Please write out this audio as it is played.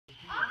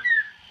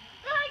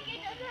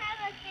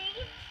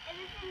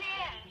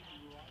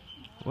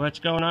What's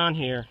going on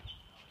here?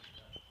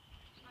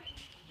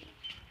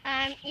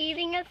 I'm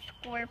eating a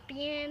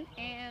scorpion,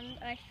 and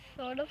I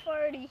sort of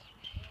already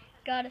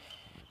got a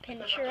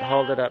pincher out.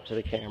 Hold it up to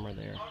the camera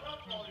there.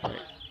 Right.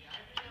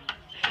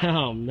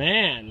 Oh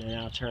man,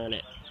 now turn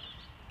it.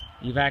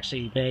 You've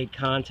actually made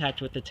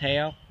contact with the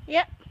tail?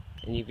 Yep.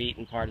 And you've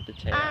eaten part of the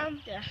tail?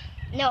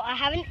 No, I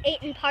haven't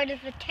eaten part of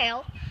the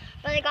tail,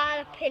 but I got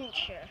a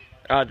pincher.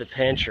 Oh, the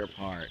pincher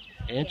part.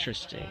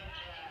 Interesting.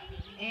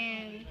 Yeah.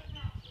 And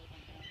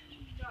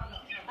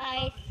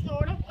I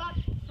sort of got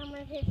some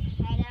of his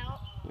head out.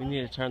 We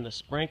need to turn the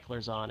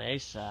sprinklers on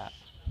ASAP.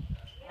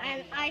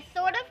 And I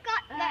sort of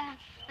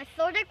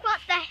got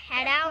the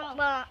head out,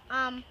 but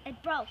it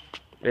broke.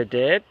 It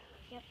did?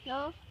 Yep.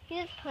 No,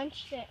 he just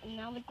punched it, and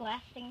now the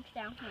glass thing's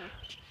down here.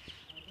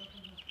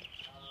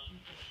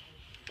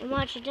 And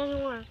watch, it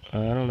doesn't work. I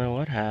don't know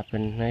what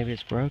happened. Maybe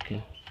it's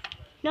broken.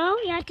 No,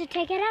 you have to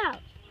take it out.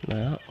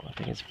 No, I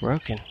think it's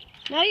broken.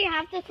 No, you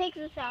have to take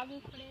this out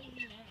and put it in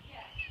there.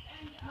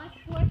 My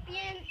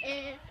scorpion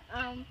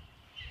is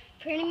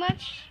pretty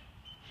much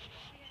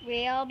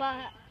real,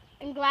 but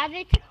I'm glad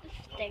they took the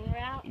stinger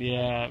out.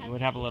 Yeah, it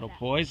would have a little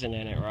poison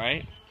in it,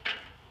 right?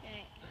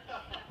 Okay.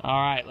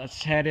 Alright,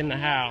 let's head in the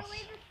house.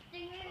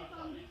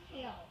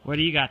 What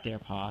do you got there,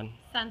 Pod?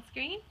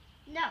 Sunscreen?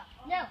 No.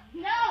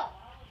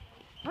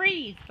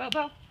 Breathe,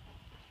 Bobo.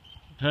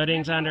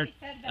 Pudding's under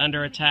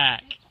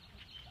attack.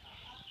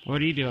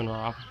 What are you doing,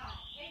 Rob?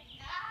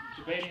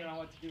 Debating on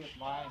what to do with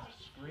my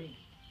screen,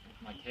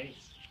 my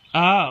case.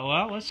 Oh,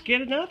 well, let's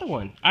get another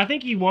one. I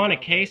think you want a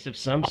case of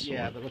some sort.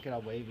 Yeah, but look at how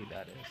wavy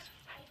that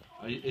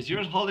is. Is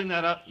yours holding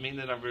that up, mean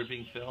that we're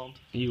being filmed?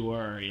 You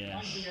were,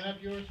 yes. Do you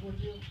have yours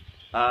with you?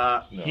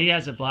 No. He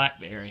has a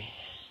BlackBerry.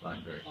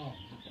 Blackberry. Oh.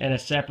 And a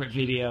separate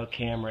video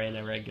camera and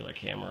a regular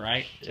camera,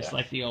 right? Just Yeah.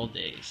 like the old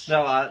days.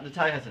 No,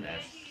 Natalia has an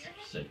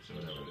S6 or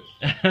whatever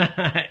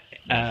it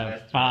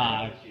is.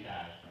 5.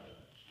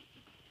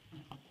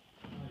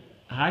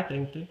 Hi,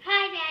 Thinky.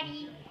 Hi,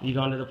 Daddy. You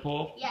going to the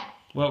pool? Yes.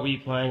 What were you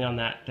playing on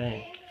that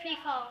thing? Free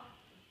fall.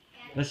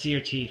 Let's see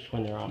your teeth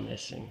when they're all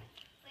missing.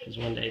 Because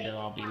one day they'll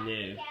all be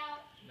new.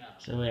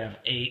 So we have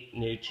 8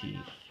 new teeth.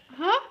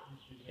 Huh?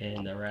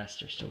 And the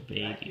rest are still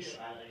babies.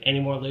 Any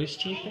more loose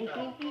teeth,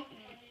 Thinky?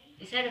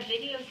 Is that a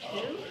video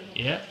too?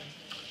 Yep.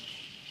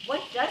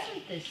 What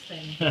doesn't this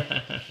thing do?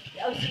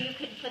 Oh, so you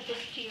can put this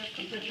to your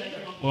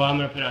computer. Well, I'm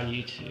going to put it on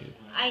YouTube.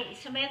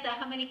 Samantha,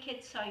 how many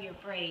kids saw your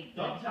braid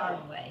the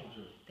hard way?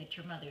 That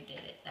your mother did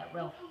it, that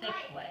real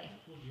thick way?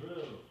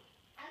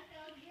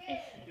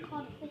 It's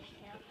called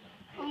fishtail.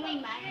 Only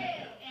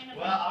mine.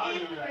 Well, I'll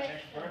give you that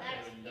next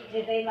birthday.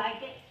 Did they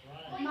like it?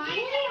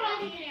 Miley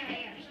was in her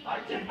hair.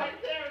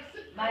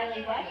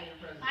 Miley what?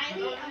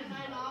 Miley,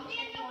 my mom said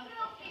she wanted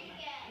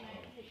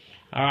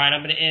Alright,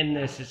 I'm going to end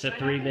this. It's a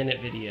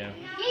 3-minute video.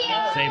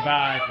 Yeah. Say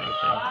bye,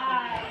 Thinky.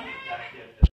 Bye.